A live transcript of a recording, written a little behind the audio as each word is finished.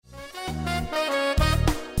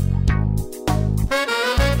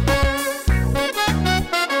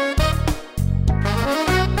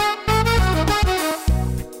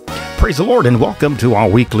Praise the Lord and welcome to our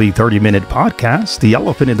weekly 30-minute podcast, The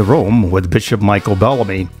Elephant in the Room with Bishop Michael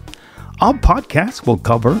Bellamy. Our podcast will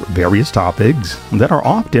cover various topics that are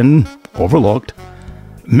often overlooked,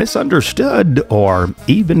 misunderstood, or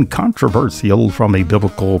even controversial from a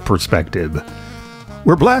biblical perspective.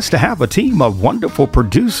 We're blessed to have a team of wonderful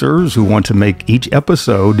producers who want to make each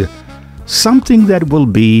episode something that will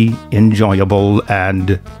be enjoyable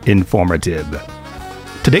and informative.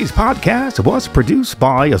 Today's podcast was produced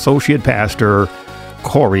by Associate Pastor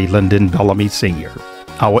Corey Lyndon Bellamy Sr.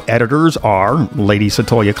 Our editors are Lady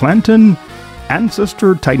Satoya Clanton and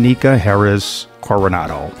Sister Tynika Harris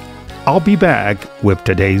Coronado. I'll be back with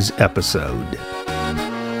today's episode.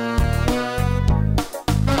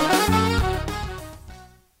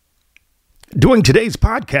 During today's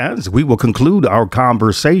podcast, we will conclude our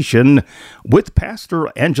conversation with Pastor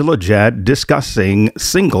Angela Jett discussing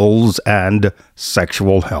singles and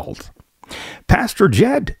sexual health. Pastor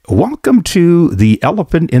Jett, welcome to The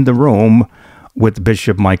Elephant in the Room with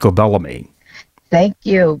Bishop Michael Bellamy. Thank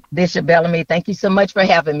you, Bishop Bellamy. Thank you so much for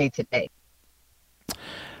having me today.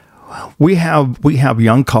 We have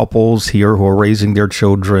young couples here who are raising their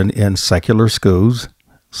children in secular schools.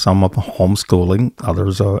 Some of homeschooling,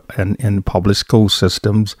 others are in public school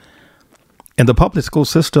systems. In the public school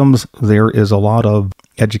systems, there is a lot of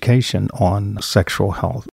education on sexual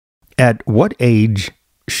health. At what age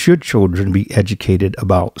should children be educated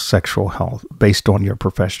about sexual health based on your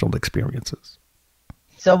professional experiences?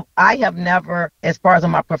 So I have never, as far as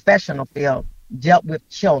in my professional field, dealt with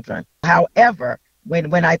children. However,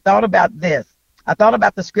 when I thought about this, I thought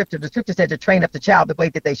about the scripture. The scripture said to train up the child the way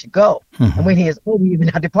that they should go. Mm-hmm. And when he is old, he will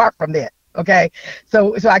not depart from that. Okay.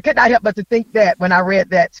 So I could not help but to think that when I read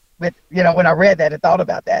that and thought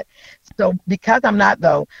about that. So because I'm not,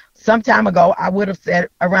 though, some time ago, I would have said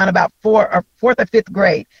around about fourth or fifth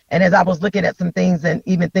grade. And as I was looking at some things and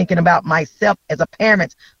even thinking about myself as a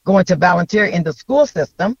parent going to volunteer in the school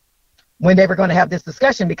system when they were going to have this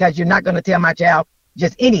discussion, because you're not going to tell my child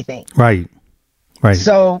just anything. Right.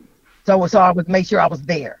 So I would make sure I was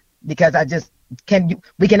there, because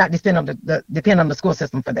we cannot depend on the school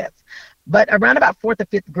system for this. But around about fourth or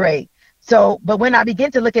fifth grade. But when I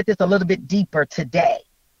begin to look at this a little bit deeper today,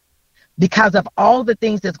 because of all the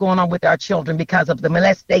things that's going on with our children, because of the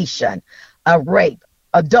molestation, rape,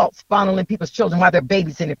 adults fondling people's children while they're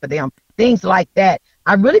babysitting for them, things like that,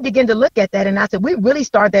 I really begin to look at that and I said, we really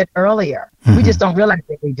start that earlier. Mm-hmm. We just don't realize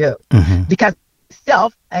that we do. Mm-hmm. Because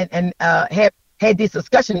had these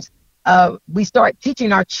discussions, we start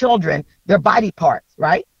teaching our children their body parts,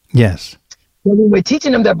 right? Yes. So when we're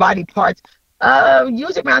teaching them their body parts,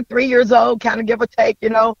 usually around 3 years old, kind of give or take,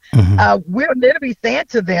 mm-hmm. We're literally saying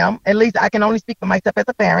to them, at least I can only speak for myself as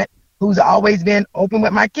a parent who's always been open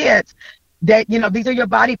with my kids, that, these are your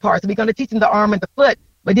body parts. We're going to teach them the arm and the foot.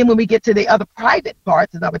 But then when we get to the other private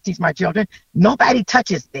parts, as I would teach my children, nobody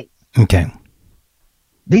touches these. Okay.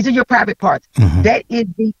 These are your private parts. Mm-hmm. That is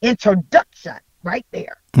the introduction right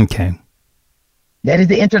there. Okay. That is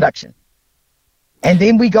the introduction. And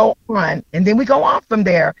then we go on from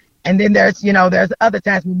there. And then there's other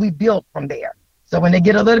times when we build from there. So when they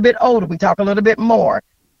get a little bit older, we talk a little bit more.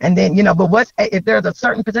 And then, but if there's a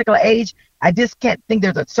certain particular age, I just can't think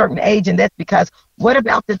there's a certain age. And that's because what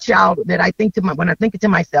about the child that when I think to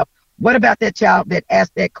myself, what about that child that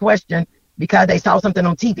asked that question because they saw something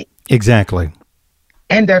on TV? Exactly.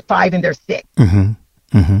 And they're 5 and they're 6.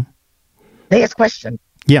 Mm-hmm. Mm-hmm. They ask questions.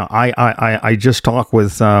 Yeah, I just talked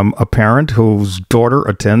with a parent whose daughter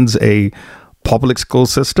attends a public school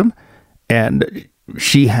system, and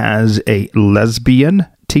she has a lesbian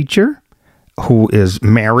teacher who is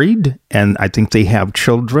married, and I think they have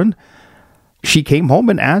children. She came home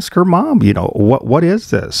and asked her mom, what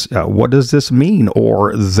is this? What does this mean?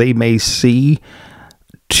 Or they may see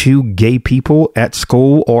two gay people at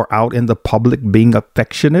school or out in the public being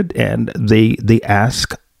affectionate, and they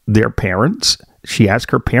ask their parents. She asked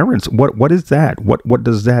her parents, what is that? What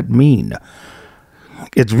does that mean?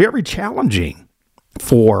 It's very challenging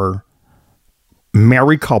for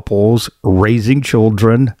married couples raising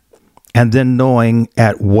children and then knowing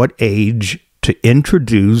at what age to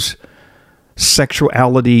introduce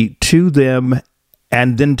sexuality to them,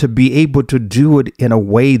 and then to be able to do it in a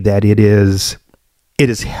way that it is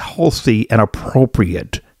healthy and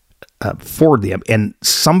appropriate for them. And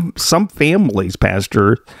some families,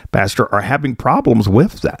 Pastor, are having problems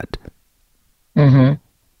with that. Mm-hmm.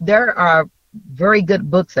 There are very good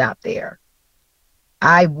books out there.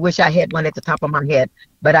 I wish I had one at the top of my head,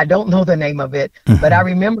 but I don't know the name of it. Mm-hmm. But I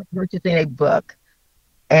remember purchasing a book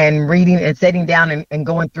and reading and sitting down and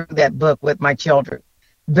going through that book with my children.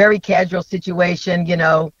 Very casual situation,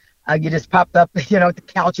 You just popped up, at the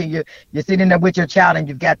couch, and you're sitting there with your child, and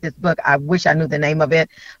you've got this book. I wish I knew the name of it.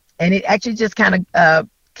 And it actually just kind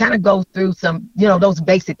of goes through some, those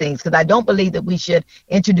basic things, because I don't believe that we should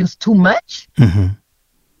introduce too much. Mm-hmm.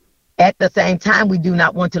 At the same time, we do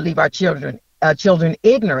not want to leave our children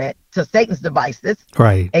ignorant to Satan's devices,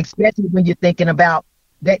 right? Especially when you're thinking about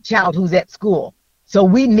that child who's at school. So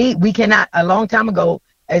we cannot. A long time ago,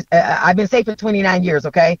 I've been saved for 29 years.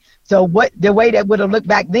 Okay, so the way that would have looked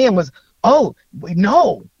back then was, oh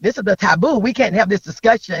no, this is a taboo. We can't have this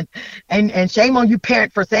discussion, and shame on you,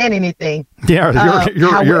 parent, for saying anything. Yeah,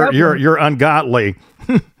 you're ungodly.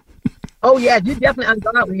 Oh yeah, you're definitely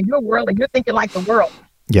ungodly in your world, and you're thinking like the world.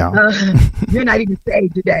 Yeah. You're not even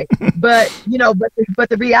saved today. But, but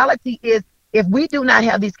the reality is, if we do not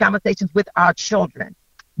have these conversations with our children,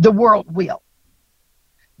 the world will.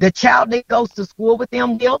 The child that goes to school with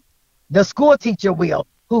them will. The school teacher will,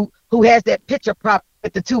 who has that picture prop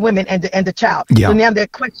with the two women and the child. Yeah. So now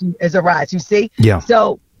that question is arise, you see? Yeah.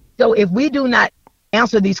 So if we do not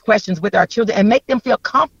answer these questions with our children and make them feel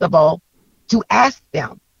comfortable to ask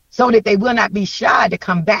them, so that they will not be shy to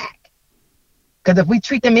come back. Because if we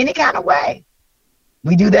treat them any kind of way,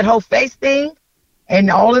 we do that whole face thing and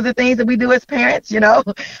all of the things that we do as parents,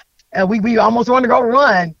 we almost want to go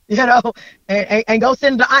run, and go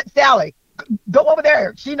send to Aunt Sally. Go over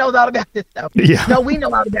there. She knows all about this stuff. Yeah. No, we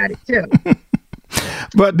know all about it too.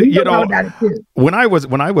 But when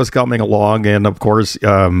I was coming along, and of course,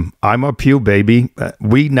 I'm a pew baby.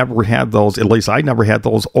 We never had those. At least I never had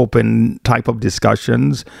those open type of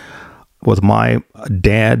discussions with my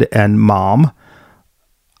dad and mom.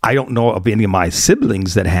 I don't know of any of my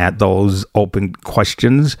siblings that had those open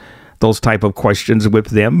questions, those type of questions with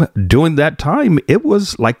them. During that time, it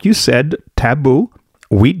was, like you said, taboo.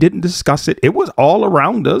 We didn't discuss it. It was all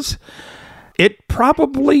around us. It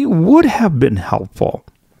probably would have been helpful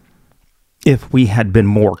if we had been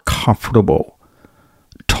more comfortable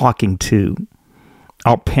talking to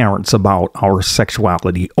our parents about our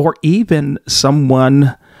sexuality, or even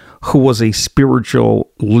someone who was a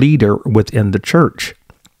spiritual leader within the church.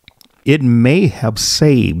 It may have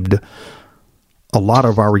saved a lot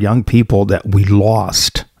of our young people that we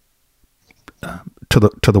lost to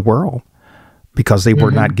the world, because they were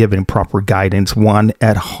not given proper guidance, one,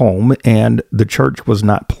 at home, and the church was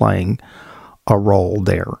not playing a role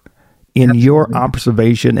there. In your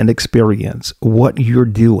observation and experience, what you're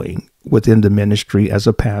doing within the ministry as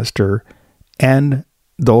a pastor, and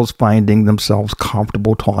those finding themselves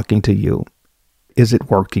comfortable talking to you, is it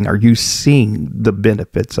working? Are you seeing the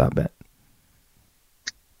benefits of it?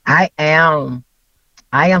 I am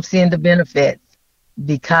seeing the benefits,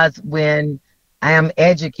 because when I am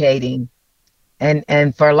educating,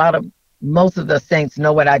 and for most of the saints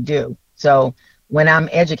know what I do. So when I'm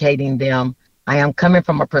educating them, I am coming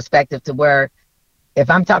from a perspective to where, if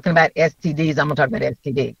I'm talking about STDs, I'm going to talk about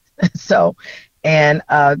STDs. So, and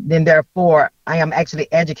then therefore, I am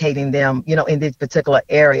actually educating them, in these particular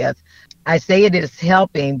areas. I say it is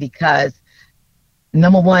helping because,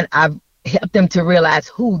 number one, I've helped them to realize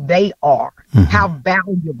who they are, how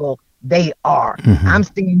valuable they are. I'm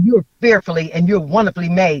saying you're fearfully and you're wonderfully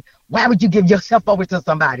made. Why would you give yourself over to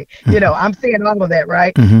somebody? I'm saying all of that,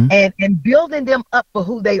 right? And building them up for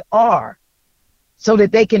who they are, so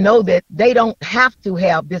that they can know that they don't have to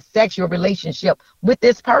have this sexual relationship with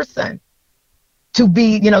this person to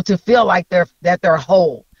be, to feel like they're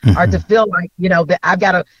whole, or to feel like, that I've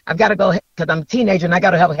got to go, because I'm a teenager and I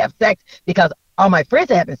got to have sex because all my friends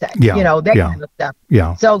are having sex, that kind of stuff.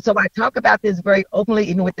 Yeah. So I talk about this very openly,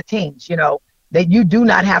 even with the teens, that you do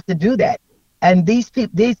not have to do that. And these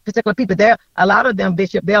particular people, a lot of them,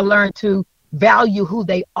 Bishop, they'll learn to value who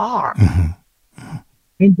they are.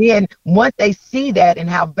 And then once they see that and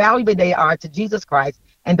how valuable they are to Jesus Christ,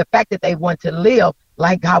 and the fact that they want to live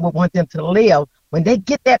like God would want them to live, when they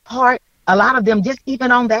get that part, a lot of them, just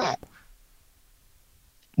even on that,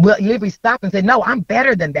 will literally stop and say, no, I'm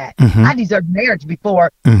better than that. I deserve marriage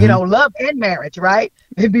before, love and marriage, right?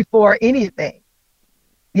 Before anything.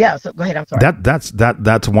 Yeah, so go ahead, I'm sorry.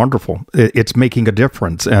 That's wonderful. It's making a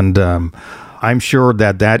difference. And I'm sure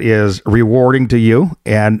that is rewarding to you,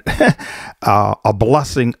 and a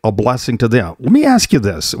blessing to them. Let me ask you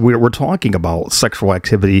this. We're talking about sexual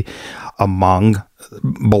activity among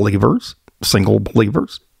believers, single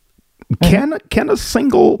believers. Can a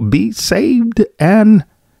single be saved and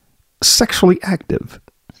sexually active?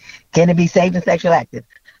 Can it be saved and sexually active?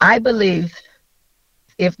 I believe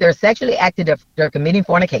if they're sexually active, they're committing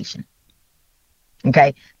fornication.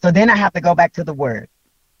 Okay, so then I have to go back to the word.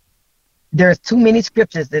 There's too many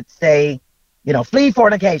scriptures that say flee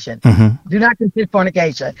fornication. Mm-hmm. Do not commit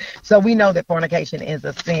fornication. So we know that fornication is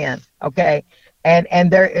a sin. Okay. And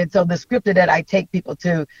so the scripture that I take people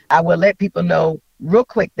to, I will let people know real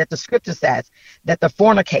quick that the scripture says that the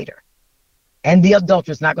fornicator and the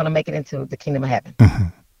adulterer is not going to make it into the kingdom of heaven. Mm-hmm.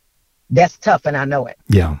 That's tough, and I know it.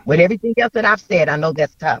 Yeah. With everything else that I've said, I know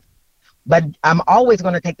that's tough. But I'm always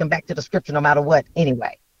going to take them back to the scripture no matter what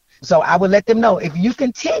anyway. So I would let them know, if you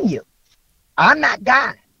continue, I'm not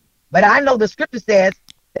God, but I know the scripture says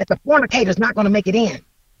that the fornicator is not going to make it in.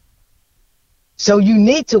 So you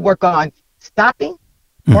need to work on stopping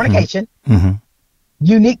fornication. Mm-hmm.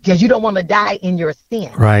 You need, because you don't want to die in your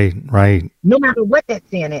sin. Right. No matter what that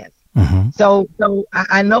sin is. Mm-hmm. So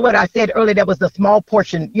I know what I said earlier, that was the small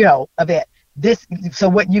portion, of it. So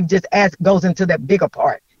what you've just asked goes into that bigger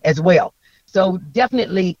part as well. So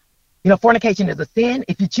definitely, fornication is a sin.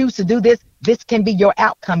 If you choose to do this can be your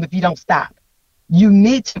outcome if you don't stop. You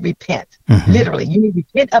need to repent. Mm-hmm. Literally, you need to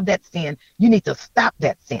repent of that sin. You need to stop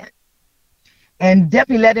that sin. And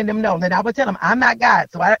definitely letting them know that I would tell them, I'm not God,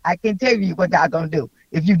 so I can't tell you what God's going to do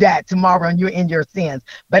if you die tomorrow and you're in your sins.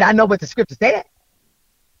 But I know what the scripture said.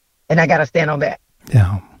 And I got to stand on that.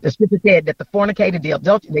 Yeah. The scripture said that the fornicator, the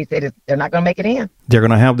adulterer, they said they're not going to make it in. They're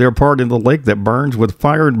going to have their part in the lake that burns with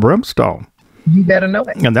fire and brimstone. You better know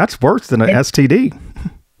it. And that's worse than an STD.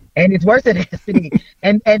 And it's worse than an STD.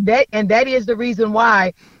 and that is the reason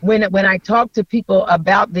why when I talk to people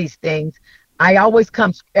about these things, I always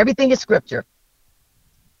everything is scripture.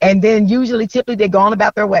 And then typically they go on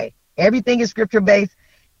about their way. Everything is scripture based.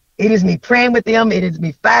 It is me praying with them. It is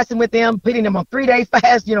me fasting with them, putting them on 3-day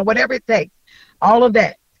fast, whatever it takes. All of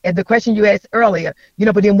that. And the question you asked earlier,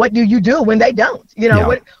 but then what do you do when they don't?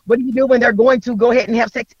 What do you do when they're going to go ahead and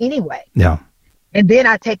have sex anyway? Yeah. And then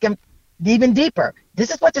I take them even deeper.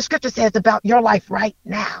 This is what the scripture says about your life right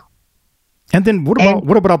now. And then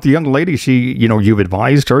what about the young lady? She, you've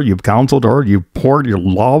advised her, you've counseled her, you poured your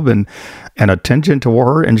love and attention to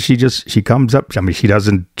her, and she comes up. I mean, she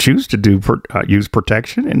doesn't choose to use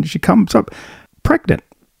protection, and she comes up pregnant.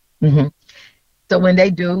 Mm-hmm. So when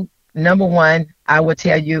they do, number one, I will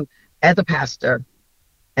tell you as a pastor,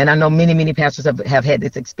 and I know many, many pastors have had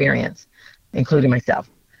this experience, including myself.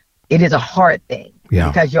 It is a hard thing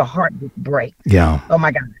because your heart will break. Yeah. Oh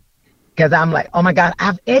my God. Because I'm like, oh my God,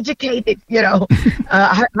 I've educated,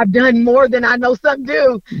 I've done more than I know some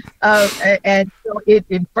do. And so it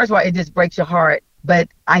first of all, it just breaks your heart. But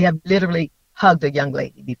I have literally hugged a young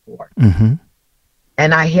lady before. Mm-hmm.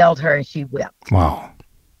 And I held her and she wept. Wow.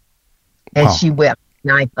 And she wept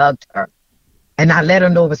and I hugged her. And I let her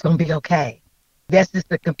know it was going to be okay. That's just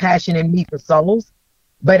the compassion in me for souls.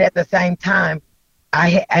 But at the same time,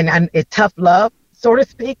 it's tough love, so to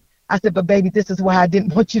speak. I said, but baby, this is why I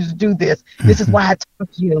didn't want you to do this. This is why I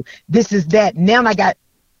taught you. This is that. Now I got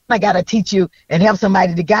to teach you and have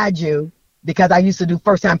somebody to guide you, because I used to do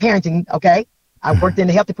first-time parenting, okay? I worked in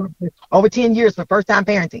the health department for over 10 years for first-time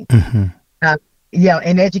parenting. Mm-hmm.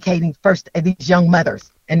 And educating these young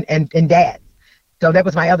mothers and dads. So that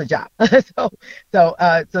was my other job. So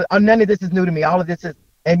none of this is new to me. All of this is,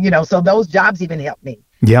 so those jobs even helped me.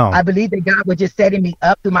 Yeah. I believe that God was just setting me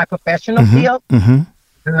up through my professional field. Mm-hmm.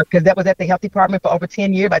 Because that was at the health department for over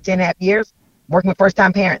 10 years, about 10 and a half years, working with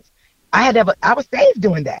first-time parents. I was saved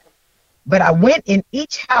doing that. But I went in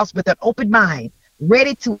each house with an open mind,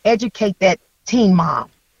 ready to educate that teen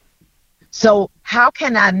mom. So how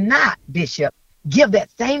can I not, Bishop, give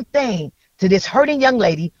that same thing to this hurting young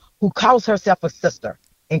lady who calls herself a sister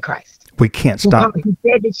in Christ? We can't stop. Who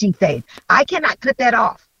said that she's saved. I cannot cut that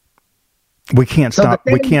off. We can't stop.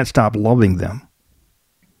 We can't stop loving them.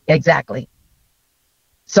 Exactly.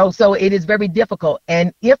 So it is very difficult.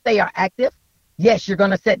 And if they are active, yes, you're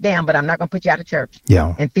going to sit down, but I'm not going to put you out of church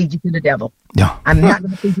and feed you to the devil. Yeah. I'm not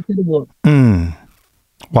going to feed you to the wolves.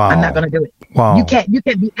 Wow. I'm not going to do it. Wow. You can't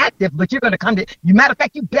be active, but you're going to come to, matter of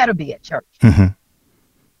fact, you better be at church. Mm-hmm.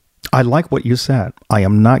 I like what you said. I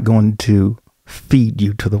am not going to feed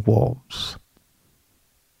you to the wolves.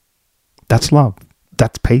 That's love.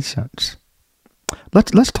 That's patience.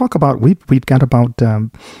 Let's talk about, we've got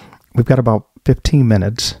about 15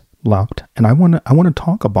 minutes left, and I want to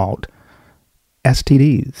talk about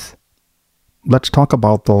STDs. Let's talk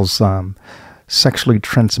about those sexually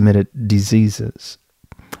transmitted diseases.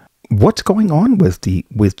 What's going on with the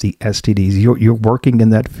STDs? You're working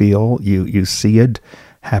in that field. You see it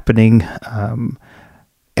happening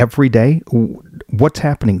every day. What's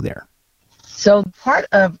happening there? So part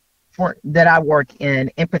of that I work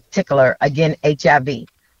in particular, again, HIV.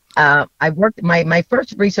 I worked, my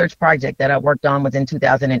first research project that I worked on was in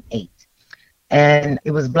 2008, and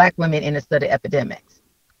it was Black women in the study epidemics.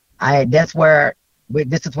 That's where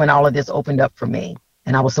This is when all of this opened up for me,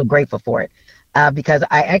 and I was so grateful for it, because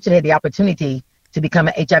I actually had the opportunity to become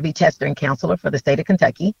an HIV tester and counselor for the state of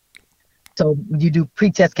Kentucky. So you do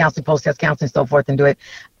pre-test counseling, post-test counseling, so forth, and do it.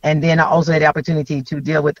 And then I also had the opportunity to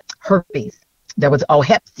deal with herpes. There was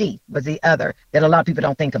Hep C was the other that a lot of people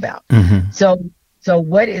don't think about. Mm-hmm. So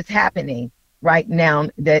what is happening right now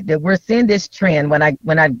that we're seeing this trend? When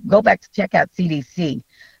I go back to check out CDC,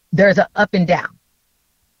 there's an up and down.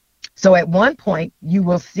 So at one point you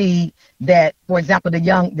will see that, for example, the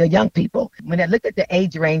young people, when I look at the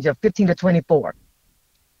age range of 15 to 24,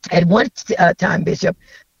 at one time, Bishop,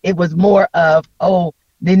 it was more of,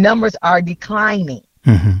 the numbers are declining,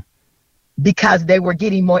 mm-hmm. because they were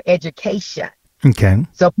getting more education. Okay.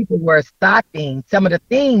 So people were stopping some of the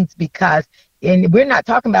things because, and we're not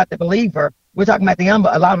talking about the believer, we're talking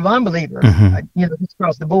about a lot of unbelievers, mm-hmm. Just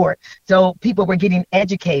across the board. So people were getting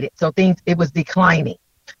educated. So it was declining.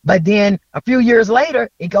 But then a few years later,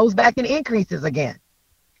 it goes back and increases again.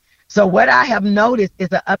 So what I have noticed is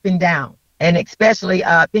an up and down. And especially,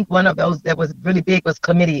 I think one of those that was really big was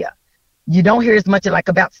chlamydia. You don't hear as much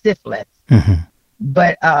about syphilis, mm-hmm.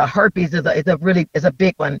 but herpes is a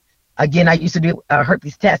big one. Again, I used to do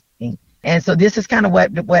herpes testing, and so this is kind of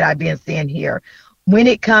what I've been seeing here. When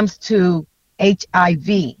it comes to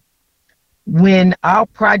HIV, when our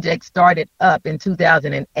project started up in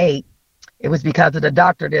 2008, it was because of the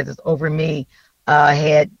doctor that is over me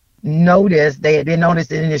had noticed, they had been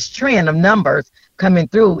noticing this trend of numbers coming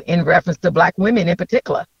through in reference to Black women in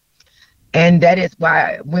particular. And that is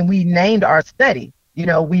why when we named our study,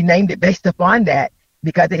 we named it based upon that,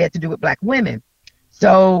 because it had to do with Black women.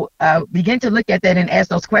 So begin to look at that and ask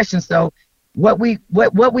those questions. So what we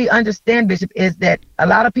understand, Bishop, is that a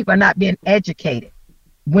lot of people are not being educated.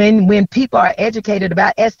 When people are educated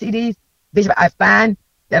about STDs, Bishop, I find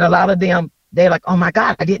that a lot of them, they're like, oh my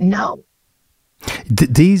God, I didn't know.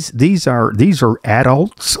 These are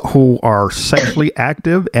adults who are sexually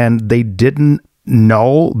active and they didn't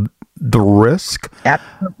know the risk.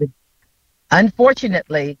 Absolutely.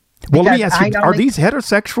 Unfortunately. Well, let me ask you: are these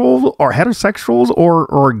heterosexuals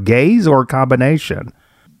or gays or a combination?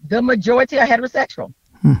 The majority are heterosexual.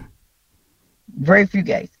 Very few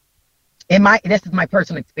gays. This is my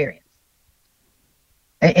personal experience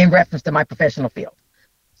in reference to my professional field.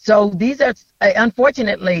 So these are,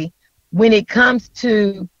 unfortunately, when it comes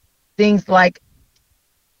to things like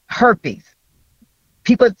herpes,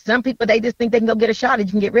 some people, they just think they can go get a shot and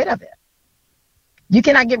you can get rid of it. You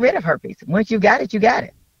cannot get rid of herpes. Once you got it, you got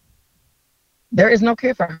it. There is no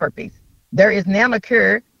cure for herpes. There is now a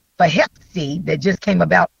cure for Hep C that just came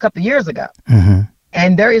about a couple of years ago. Mm-hmm.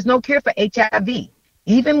 And there is no cure for HIV.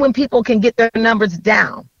 Even when people can get their numbers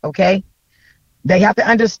down, okay, they have to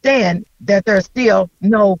understand that there's still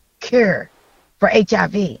no cure for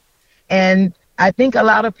HIV. And I think a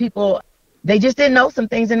lot of people, they just didn't know some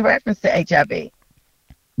things in reference to HIV.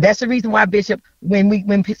 That's the reason why, Bishop,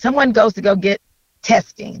 when someone goes to go get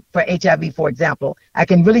testing for HIV, for example, I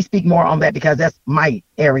can really speak more on that because that's my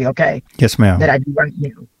area, okay? Yes, ma'am. That I do right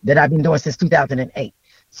now, that I've been doing since 2008.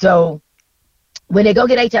 So when they go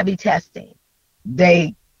get HIV testing,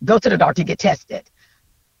 they go to the doctor to get tested.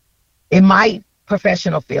 In my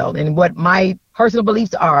professional field and what my personal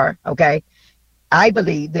beliefs are, okay, I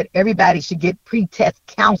believe that everybody should get pre-test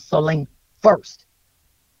counseling first.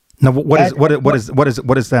 Now, what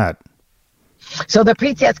is that? So the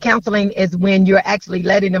pre-test counseling is when you're actually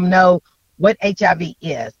letting them know what HIV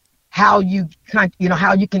is, how you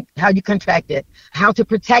contract it, how to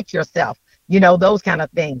protect yourself, those kind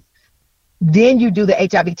of things. Then you do the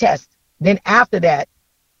HIV test. Then after that,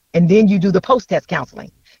 and then you do the post-test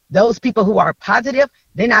counseling. Those people who are positive,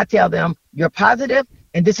 then I tell them, you're positive,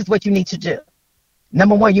 and this is what you need to do.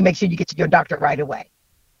 Number one, you make sure you get to your doctor right away.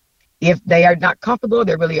 If they are not comfortable,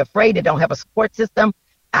 they're really afraid, they don't have a support system,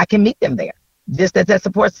 I can meet them there, just as that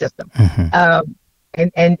support system. Mm-hmm.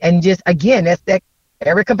 And just, again, that's that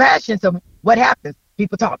every compassion. So what happens?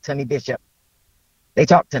 People talk to me, Bishop. They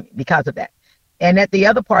talk to me because of that. And at the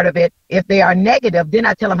other part of it, if they are negative, then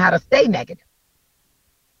I tell them how to stay negative.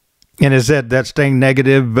 And is that staying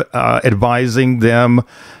negative, advising them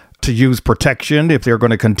to use protection if they're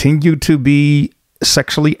going to continue to be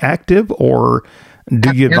sexually active, or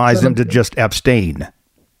do you advise them to just abstain?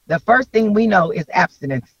 The first thing we know is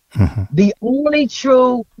abstinence. Mm-hmm. The only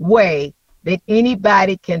true way that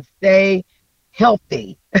anybody can stay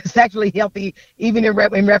healthy, sexually healthy, even in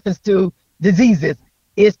reference to diseases,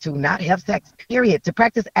 is to not have sex, period, to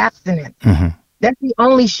practice abstinence. Mm-hmm. That's the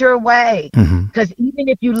only sure way. Because mm-hmm. even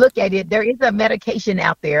if you look at it, there is a medication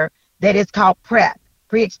out there that is called PrEP,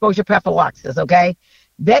 pre-exposure prophylaxis, okay?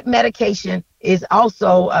 That medication is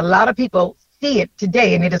also, a lot of people see it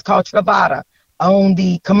today, and it is called Travada on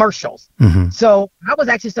the commercials. So I was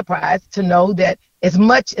actually surprised to know that as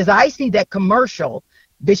much as I see that commercial,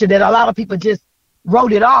 Bishop, that a lot of people just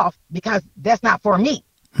wrote it off because that's not for me.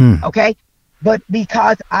 Okay. But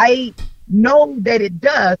because I know that it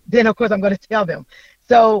does, then of course I'm going to tell them.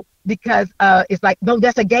 So because it's like, no,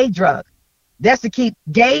 that's a gay drug. That's to keep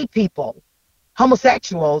gay people,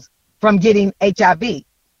 homosexuals, from getting HIV.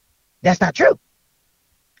 That's not true.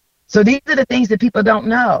 So these are the things that people don't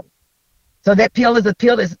know. So that pill is a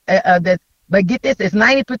pill but get this, it's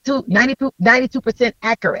 92%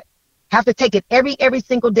 accurate. Have to take it every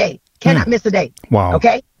single day. Cannot miss a day. Wow.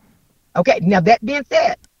 Okay. Okay. Now that being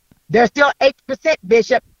said, there's still 8%,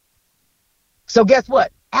 Bishop. So guess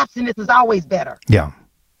what? Abstinence is always better. Yeah.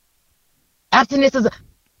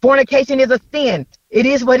 Fornication is a sin. It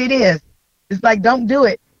is what it is. It's like, don't do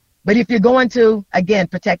it. But if you're going to, again,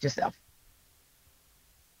 protect yourself.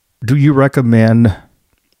 Do you recommend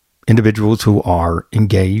individuals who are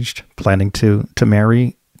engaged, planning to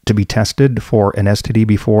marry, to be tested for an STD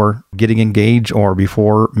before getting engaged or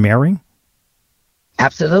before marrying?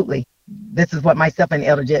 Absolutely. This is what myself and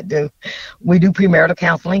Elder Jett do. We do premarital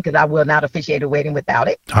counseling because I will not officiate a wedding without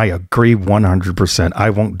it. I agree 100%. I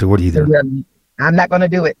won't do it either. I'm not going to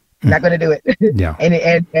do it. Not going to do it. Yeah.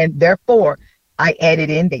 and therefore, I added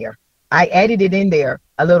in there. I added it in there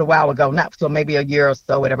a little while ago, not so maybe a year or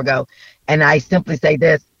so, whatever ago. And I simply say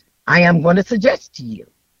this: I am going to suggest to you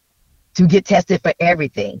to get tested for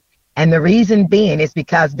everything. And the reason being is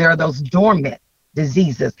because there are those dormant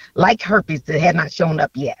diseases like herpes that have not shown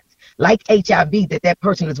up yet, like HIV that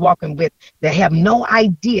person is walking with that have no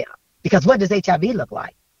idea. Because what does HIV look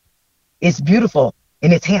like? It's beautiful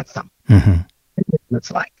and it's handsome. It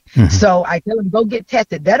looks like. So I tell them, go get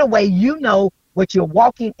tested. That way you know what you're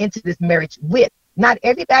walking into this marriage with. Not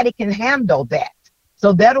everybody can handle that.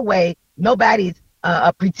 So that way nobody's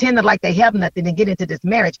pretending like they have nothing and get into this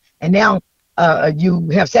marriage. And now you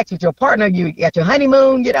have sex with your partner, you at your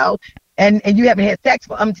honeymoon, and you haven't had sex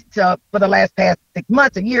for the past 6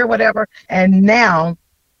 months, a year, whatever. And now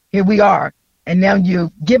here we are. And now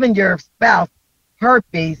you've given your spouse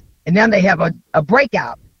herpes, and now they have a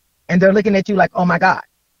breakout, and they're looking at you like, oh my God.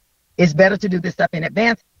 It's better to do this stuff in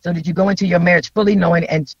advance so that you go into your marriage fully knowing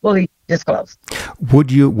and fully disclosed. Would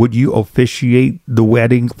you officiate the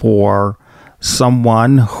wedding for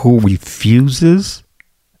someone who refuses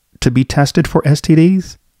to be tested for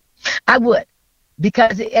STDs? I would,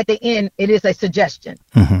 because at the end, it is a suggestion.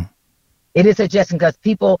 It is a suggestion because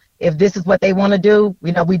people, if this is what they want to do,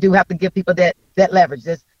 we do have to give people that leverage.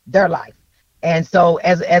 This their life. And so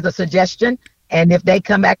as a suggestion, and if they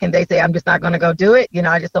come back and they say, I'm just not going to go do it,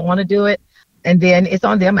 I just don't want to do it, and then it's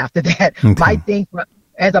on them after that. Okay. My thing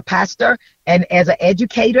as a pastor and as an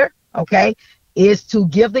educator, okay, is to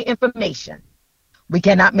give the information. We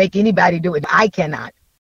cannot make anybody do it. I cannot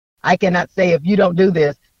say, if you don't do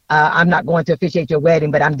this, I'm not going to officiate your wedding,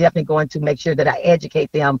 but I'm definitely going to make sure that I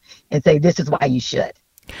educate them and say, this is why you should.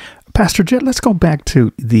 Pastor Jett, let's go back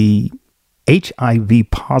to the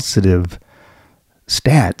HIV positive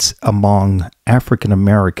stats among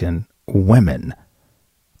African-American women.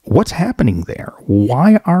 What's happening there?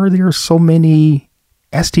 Why are there so many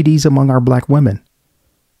STDs among our Black women?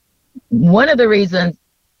 One of the reasons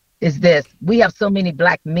is this: we have so many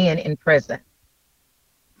Black men in prison.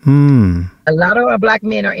 A lot of our Black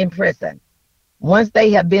men are in prison. Once they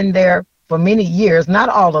have been there for many years, not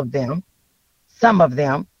all of them, some of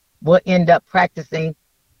them will end up practicing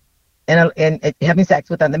and having sex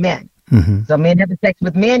with other men. So men having sex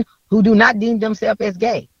with men who do not deem themselves as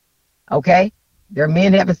gay. Okay? They're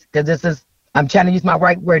men having, because I'm trying to use my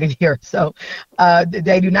right word in here. So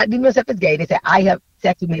they do not deem themselves as gay. They say, I have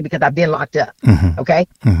sex with men because I've been locked up. Okay?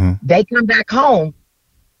 They come back home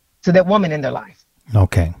to that woman in their life.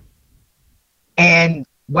 Okay. And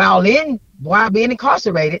while being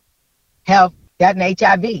incarcerated, have gotten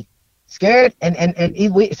HIV, scared,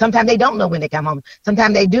 and sometimes they don't know when they come home.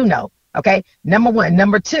 Sometimes they do know. Okay, number one.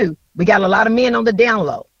 Number two, we got a lot of men on the down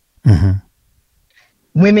low.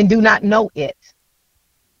 Women do not know it.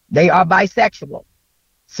 They are bisexual.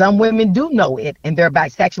 Some women do know it, and they're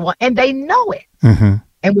bisexual, and they know it,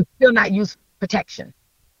 and will still not use protection.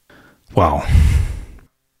 Wow.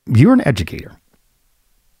 You're an educator.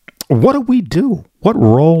 What do we do? What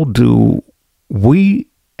role do we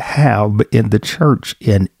have in the church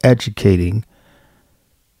in educating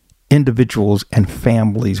individuals and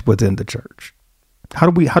families within the church? How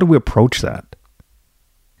do we approach that?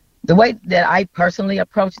 The way that I personally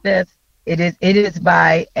approach this, it is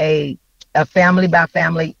by a family by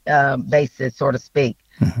family basis, so to speak.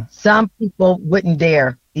 Some people wouldn't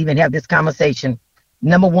dare even have this conversation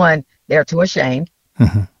number one, they're too ashamed.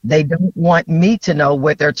 Mhm. They don't want me to know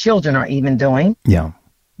what their children are even doing Yeah.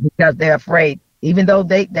 because they're afraid. Even though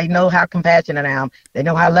they know how compassionate I am, they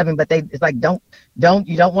know how loving, but it's like you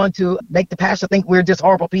don't want to make the pastor think we're just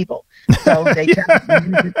horrible people. So they try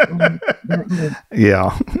to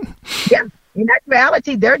Yeah. yeah. In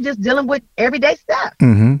actuality, they're just dealing with everyday stuff,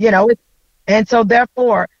 Mhm. and so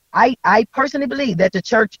therefore, I personally believe that the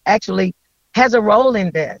church actually has a role in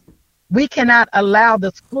this. We cannot allow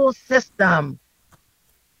the school system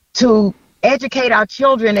to educate our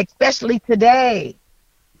children, especially today,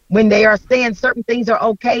 when they are saying certain things are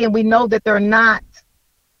okay and we know that they're not.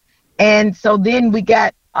 And so then we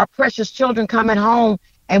got our precious children coming home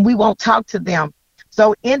and we won't talk to them.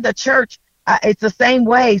 So in the church, it's the same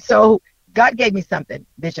way. So God gave me something,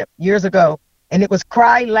 Bishop, years ago, and it was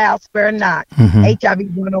cry loud, spare not,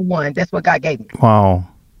 HIV 101. That's what God gave me. Wow.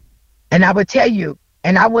 And I would tell you,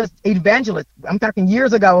 and I was evangelist. I'm talking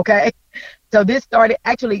years ago, okay? So this started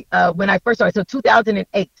actually when I first started. So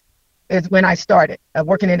 2008 is when I started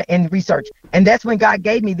working in research. And that's when God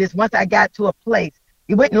gave me this. Once I got to a place,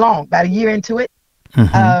 it wasn't long, about a year into it.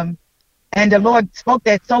 And the Lord spoke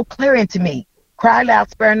that so clear into me. Cry loud,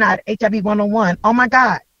 spare not, HIV 101. Oh my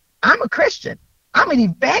God, I'm a Christian. I'm an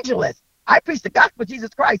evangelist. I preach the gospel of Jesus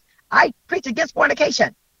Christ. I preach against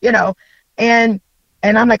fornication, and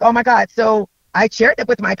I'm like, oh my God. So I shared it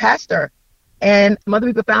with my pastor and some other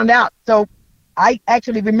people found out. So I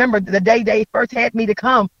actually remember the day they first had me to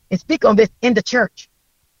come and speak on this in the church.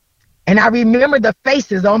 And I remember the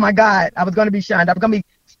faces. Oh my God, I was going to be shunned. I was going to be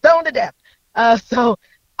stoned to death. So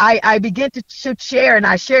I began to share, and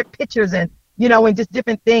I shared pictures and just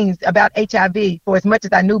different things about HIV for as much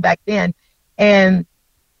as I knew back then. And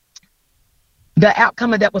the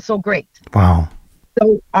outcome of that was so great. Wow.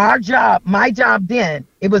 So my job then,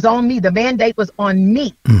 it was on me. The mandate was on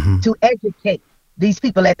me to educate these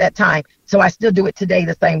people at that time. So I still do it today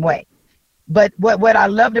the same way. But what I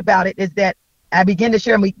loved about it is that I began to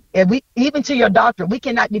share, even to your doctor, we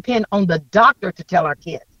cannot depend on the doctor to tell our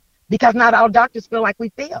kids, because not all doctors feel like we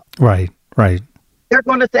feel. Right. They're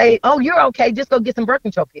going to say, oh, you're okay, just go get some birth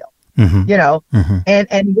control pills. Mm-hmm.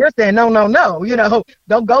 And we're saying, no,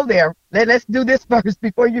 don't go there. Let's do this first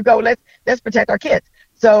before you go. Let's protect our kids.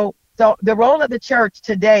 So the role of the church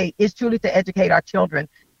today is truly to educate our children.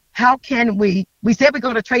 How can we said we're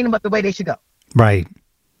going to train them up the way they should go. Right.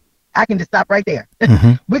 I can just stop right there.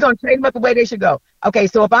 Mm-hmm. We're going to train them up the way they should go. Okay,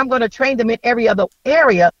 so if I'm going to train them in every other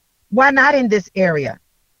area, why not in this area?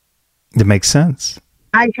 It makes sense.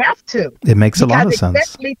 I have to. It makes a lot of sense.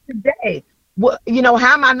 Especially today. Well,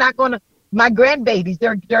 how am I not going to, my grandbabies,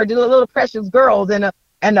 they're the little precious girls and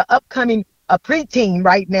the upcoming preteen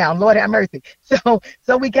right now. Lord have mercy.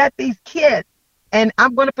 So we got these kids, and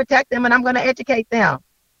I'm going to protect them and I'm going to educate them.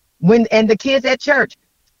 And the kids at church,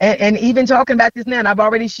 and even talking about this now, and I've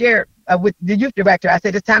already shared with the youth director, I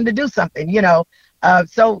said, it's time to do something,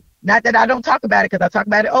 So not that I don't talk about it, because I talk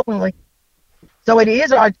about it openly. So it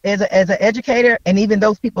is as an educator, and even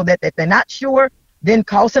those people that if they're not sure, then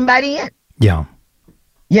call somebody in. Yeah.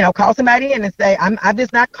 Call somebody in and say, I'm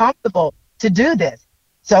just not comfortable to do this.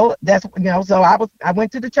 So that's, so I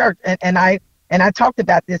went to the church and I talked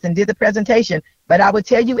about this and did the presentation, but I would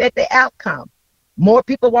tell you at the outcome, more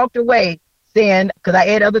people walked away saying, because I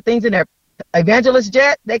add other things in there, Evangelist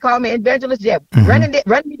Jett, they call me Evangelist Jett, running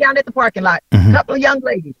me down at the parking lot, a couple of young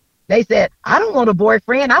ladies. They said, I don't want a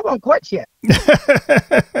boyfriend, I want courtship.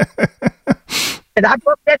 And I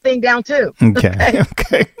broke that thing down too.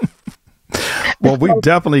 Okay. Well, we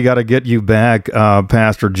definitely got to get you back,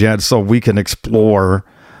 Pastor Jett, so we can explore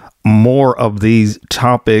more of these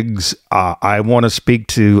topics. I want to speak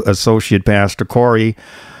to Associate Pastor Corey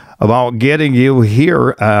about getting you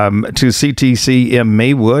here to CTC in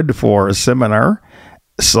Maywood for a seminar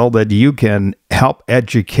so that you can help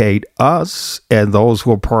educate us and those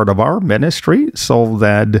who are part of our ministry so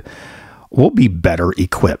that we'll be better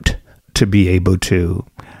equipped to be able to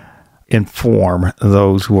inform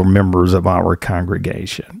those who are members of our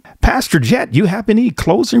congregation. Pastor Jett, you have any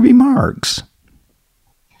closing remarks?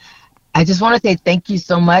 I just want to say thank you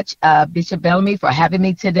so much, Bishop Bellamy, for having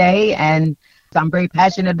me today. And I'm very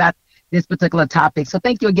passionate about this particular topic. So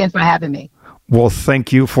thank you again for having me. Well,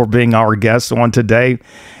 thank you for being our guest on today.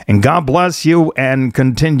 And God bless you and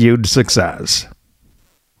continued success.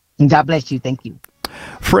 And God bless you. Thank you.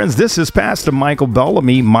 Friends, this is Pastor Michael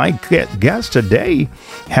Bellamy. My guest today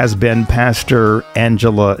has been Pastor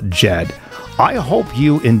Angela Jett. I hope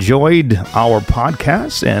you enjoyed our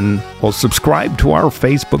podcast and will subscribe to our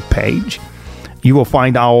Facebook page. You will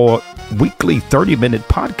find our weekly 30-minute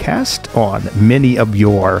podcast on many of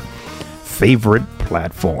your favorite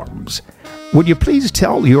platforms. would you please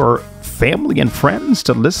tell your family and friends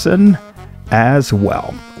to listen as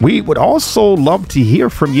well? We would also love to hear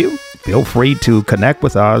from you. Feel free to connect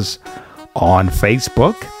with us on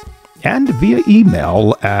Facebook and via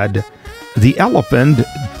email at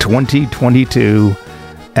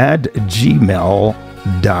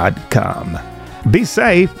theelephant2022@gmail.com. Be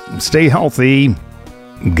safe, stay healthy.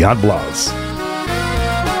 God bless.